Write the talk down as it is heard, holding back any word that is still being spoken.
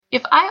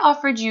If I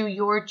offered you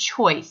your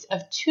choice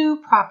of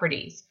two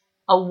properties,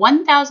 a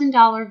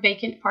 $1,000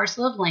 vacant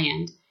parcel of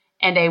land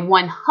and a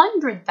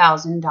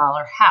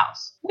 $100,000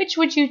 house, which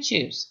would you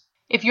choose?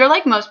 If you're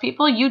like most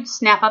people, you'd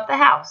snap up the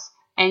house,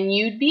 and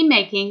you'd be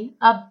making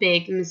a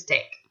big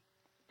mistake.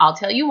 I'll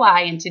tell you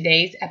why in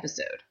today's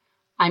episode.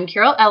 I'm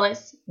Carol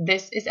Ellis.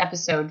 This is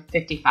episode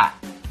 55.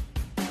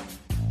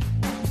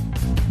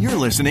 You're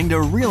listening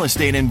to Real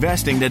Estate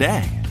Investing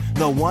Today,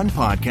 the one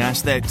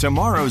podcast that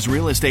tomorrow's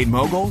real estate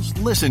moguls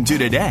listen to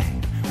today,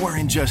 where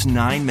in just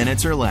 9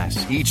 minutes or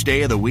less each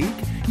day of the week,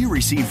 you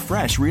receive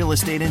fresh real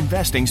estate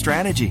investing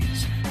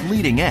strategies,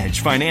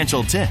 leading-edge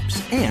financial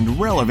tips, and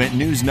relevant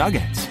news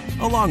nuggets,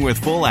 along with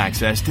full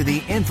access to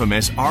the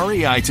infamous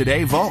REI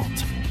Today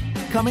Vault.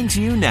 Coming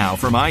to you now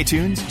from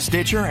iTunes,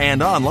 Stitcher,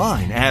 and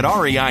online at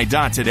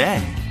rei.today.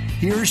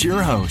 Here's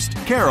your host,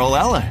 Carol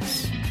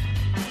Ellis.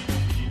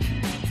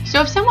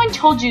 So if someone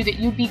told you that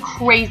you'd be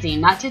crazy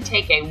not to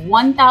take a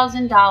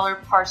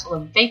 $1,000 parcel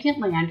of vacant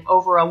land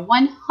over a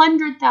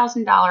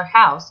 $100,000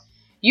 house,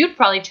 you'd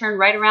probably turn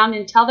right around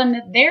and tell them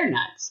that they're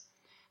nuts.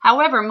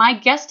 However, my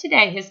guest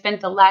today has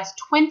spent the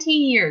last 20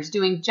 years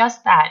doing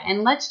just that,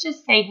 and let's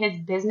just say his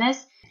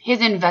business,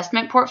 his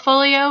investment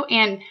portfolio,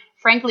 and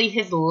frankly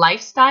his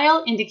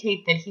lifestyle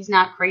indicate that he's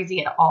not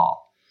crazy at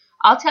all.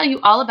 I'll tell you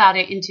all about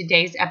it in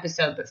today's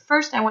episode, but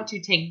first I want to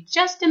take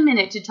just a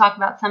minute to talk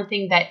about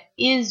something that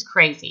is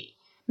crazy.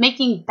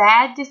 Making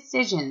bad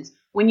decisions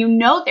when you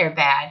know they're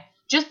bad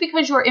just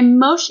because your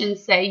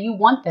emotions say you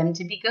want them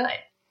to be good.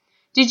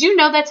 Did you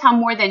know that's how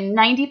more than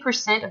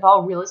 90% of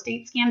all real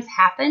estate scams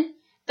happen?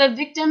 The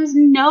victims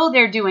know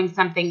they're doing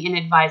something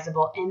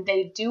inadvisable and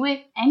they do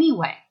it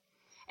anyway.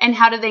 And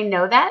how do they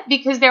know that?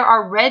 Because there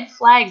are red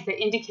flags that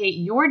indicate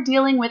you're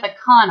dealing with a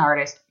con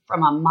artist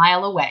from a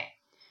mile away.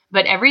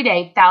 But every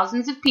day,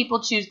 thousands of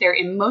people choose their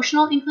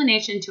emotional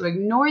inclination to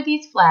ignore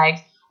these flags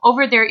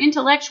over their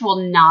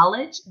intellectual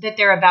knowledge that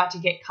they're about to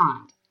get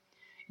conned.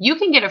 You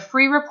can get a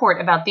free report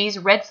about these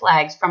red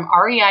flags from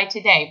REI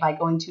Today by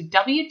going to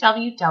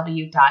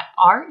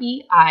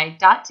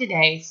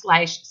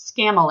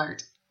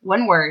www.rei.today/scamalert,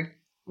 one word,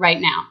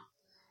 right now.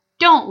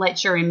 Don't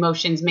let your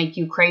emotions make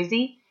you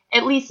crazy,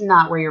 at least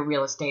not where your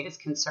real estate is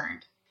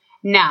concerned.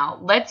 Now,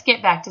 let's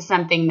get back to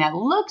something that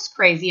looks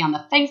crazy on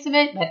the face of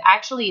it, but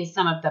actually is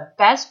some of the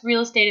best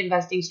real estate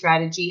investing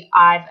strategy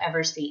I've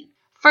ever seen.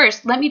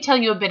 First, let me tell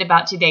you a bit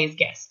about today's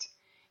guest.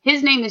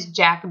 His name is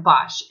Jack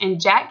Bosch, and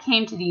Jack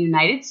came to the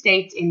United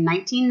States in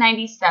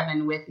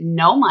 1997 with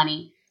no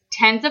money,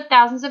 tens of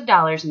thousands of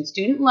dollars in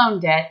student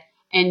loan debt,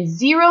 and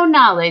zero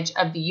knowledge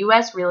of the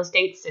U.S. real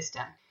estate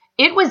system.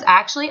 It was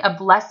actually a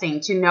blessing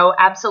to know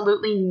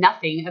absolutely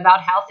nothing about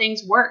how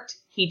things worked,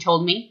 he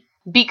told me,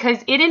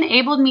 because it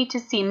enabled me to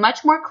see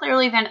much more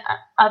clearly than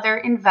other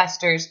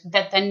investors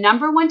that the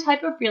number one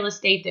type of real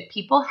estate that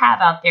people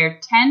have out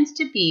there tends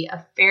to be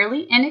a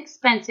fairly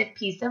inexpensive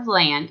piece of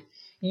land,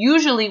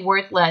 usually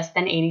worth less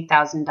than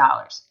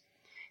 $80,000.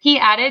 He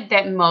added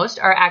that most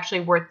are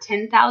actually worth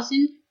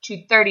 $10,000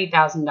 to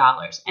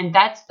 $30,000, and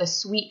that's the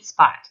sweet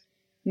spot.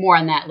 More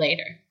on that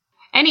later.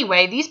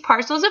 Anyway, these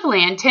parcels of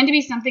land tend to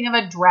be something of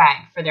a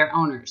drag for their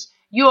owners.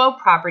 You owe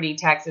property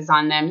taxes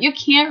on them. You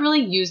can't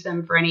really use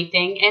them for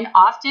anything. And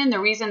often the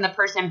reason the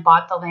person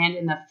bought the land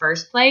in the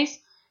first place,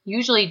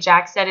 usually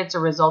Jack said it's a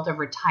result of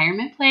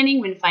retirement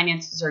planning when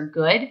finances are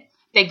good.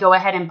 They go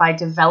ahead and buy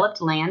developed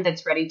land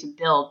that's ready to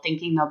build,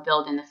 thinking they'll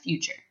build in the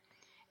future.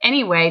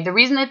 Anyway, the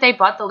reason that they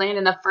bought the land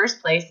in the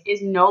first place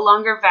is no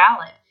longer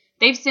valid.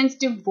 They've since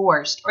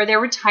divorced, or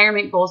their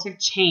retirement goals have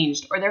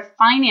changed, or their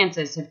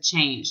finances have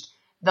changed.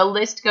 The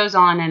list goes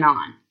on and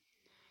on.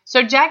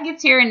 So Jack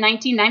gets here in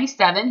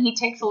 1997. He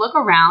takes a look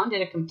around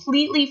at a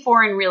completely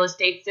foreign real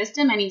estate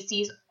system, and he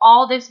sees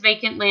all this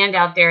vacant land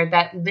out there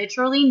that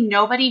literally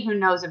nobody who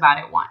knows about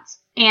it wants.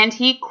 And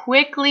he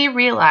quickly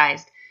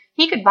realized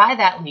he could buy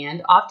that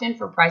land, often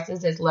for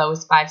prices as low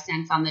as 5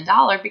 cents on the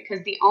dollar,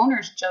 because the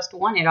owners just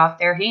want it off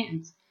their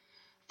hands.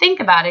 Think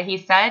about it, he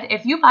said.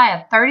 If you buy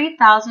a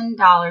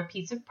 $30,000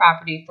 piece of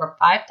property for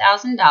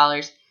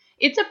 $5,000,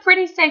 it's a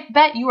pretty safe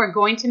bet you are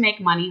going to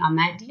make money on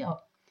that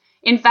deal.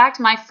 In fact,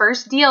 my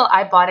first deal,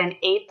 I bought an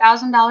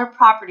 $8,000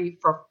 property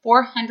for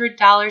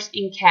 $400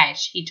 in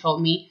cash, he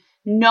told me,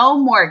 no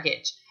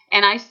mortgage,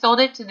 and I sold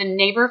it to the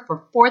neighbor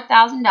for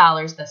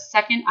 $4,000 the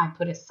second I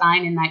put a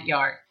sign in that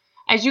yard.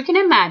 As you can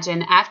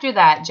imagine, after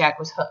that, Jack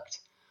was hooked.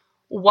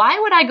 Why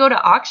would I go to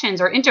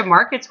auctions or into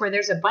markets where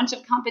there's a bunch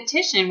of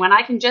competition when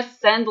I can just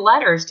send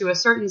letters to a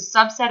certain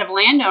subset of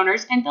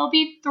landowners and they'll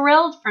be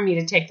thrilled for me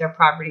to take their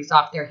properties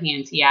off their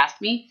hands, he asked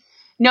me,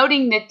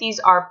 noting that these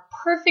are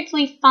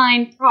perfectly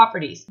fine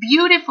properties,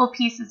 beautiful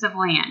pieces of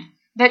land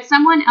that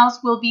someone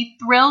else will be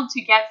thrilled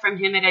to get from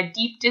him at a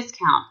deep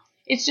discount.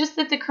 It's just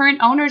that the current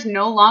owners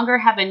no longer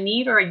have a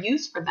need or a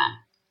use for them.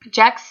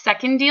 Jack's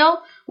second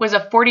deal was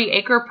a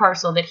 40-acre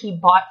parcel that he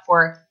bought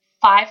for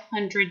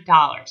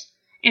 $500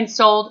 and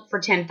sold for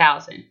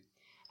 $10,000.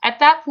 At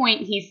that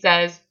point, he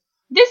says,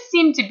 "This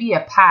seemed to be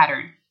a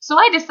pattern, so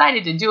I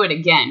decided to do it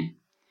again."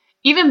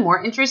 Even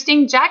more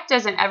interesting, Jack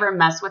doesn't ever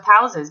mess with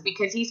houses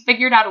because he's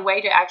figured out a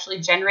way to actually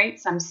generate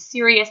some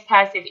serious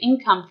passive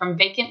income from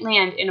vacant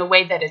land in a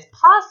way that is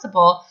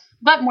possible,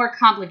 but more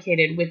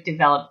complicated with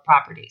developed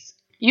properties.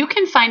 You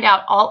can find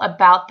out all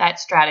about that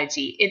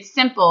strategy. It's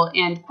simple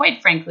and,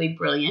 quite frankly,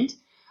 brilliant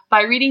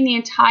by reading the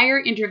entire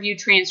interview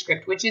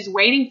transcript, which is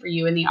waiting for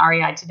you in the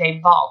REI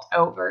Today vault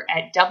over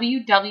at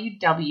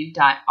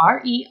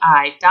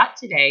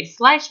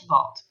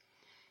www.rei.today/vault.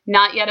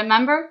 Not yet a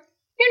member?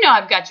 You know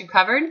I've got you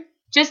covered.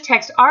 Just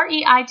text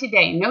REI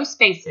Today, no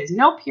spaces,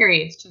 no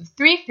periods, to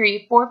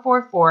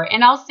 33444,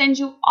 and I'll send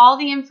you all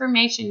the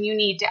information you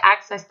need to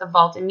access the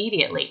vault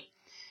immediately.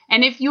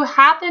 And if you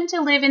happen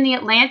to live in the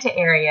Atlanta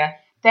area,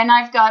 then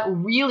I've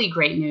got really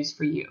great news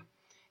for you.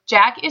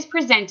 Jack is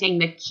presenting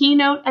the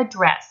keynote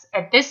address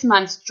at this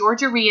month's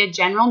Georgia REIA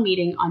General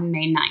Meeting on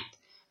May 9th.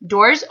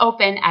 Doors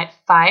open at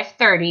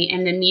 5:30,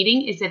 and the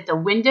meeting is at the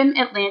Wyndham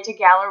Atlanta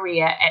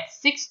Galleria at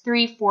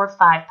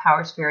 6345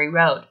 Powers Ferry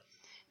Road.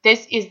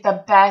 This is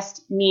the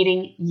best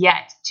meeting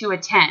yet to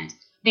attend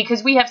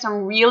because we have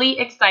some really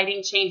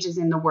exciting changes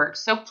in the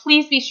works. So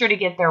please be sure to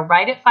get there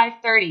right at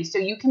 5:30 so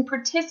you can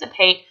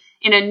participate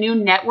in a new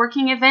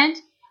networking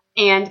event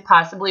and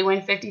possibly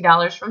win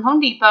 $50 from Home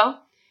Depot.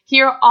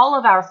 Hear all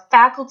of our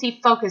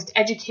faculty-focused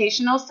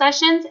educational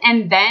sessions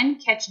and then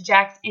catch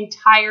Jack's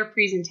entire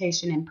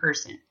presentation in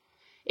person.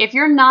 If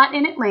you're not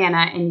in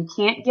Atlanta and you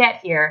can't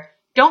get here,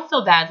 don't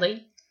feel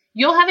badly.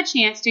 You'll have a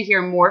chance to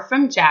hear more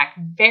from Jack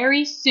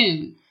very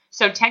soon.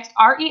 So text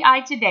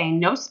REI Today,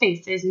 no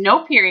spaces,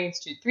 no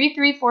periods, to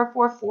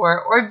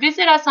 33444 or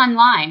visit us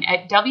online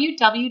at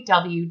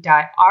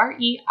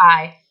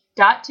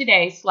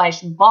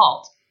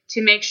www.rei.today/vault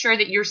to make sure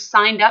that you're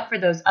signed up for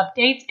those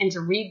updates and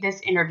to read this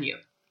interview.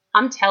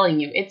 I'm telling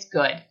you, it's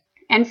good.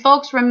 And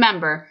folks,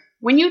 remember,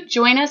 when you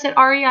join us at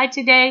REI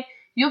Today,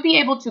 you'll be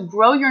able to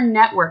grow your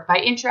network by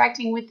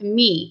interacting with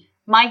me,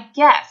 my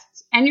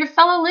guests, and your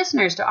fellow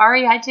listeners to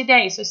REI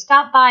Today. So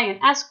stop by and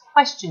ask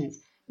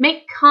questions,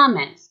 make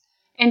comments,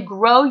 and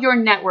grow your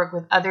network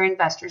with other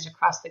investors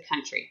across the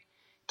country.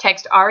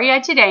 Text REI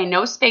Today,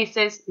 no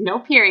spaces, no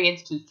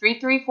periods, to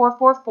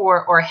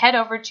 33444 or head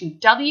over to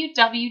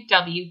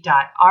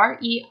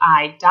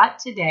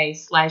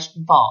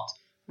www.rei.today/vault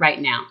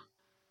right now.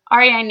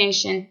 REI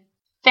Nation,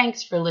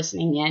 thanks for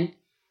listening in,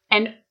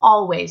 and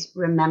always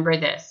remember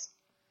this: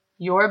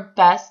 your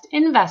best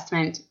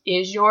investment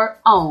is your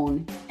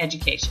own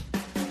education.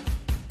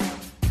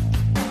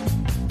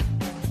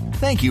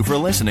 Thank you for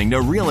listening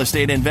to Real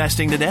Estate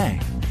Investing Today.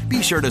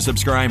 Be sure to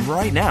subscribe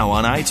right now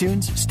on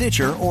iTunes,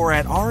 Stitcher, or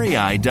at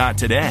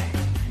rei.today.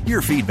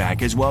 Your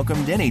feedback is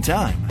welcomed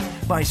anytime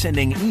by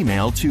sending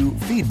email to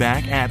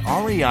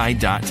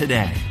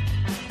feedback@rei.today.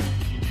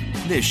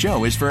 This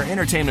show is for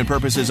entertainment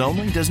purposes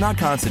only, does not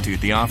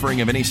constitute the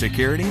offering of any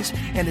securities,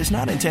 and is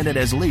not intended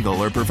as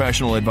legal or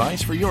professional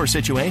advice for your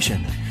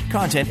situation.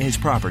 Content is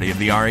property of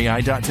the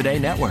REI.today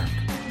network.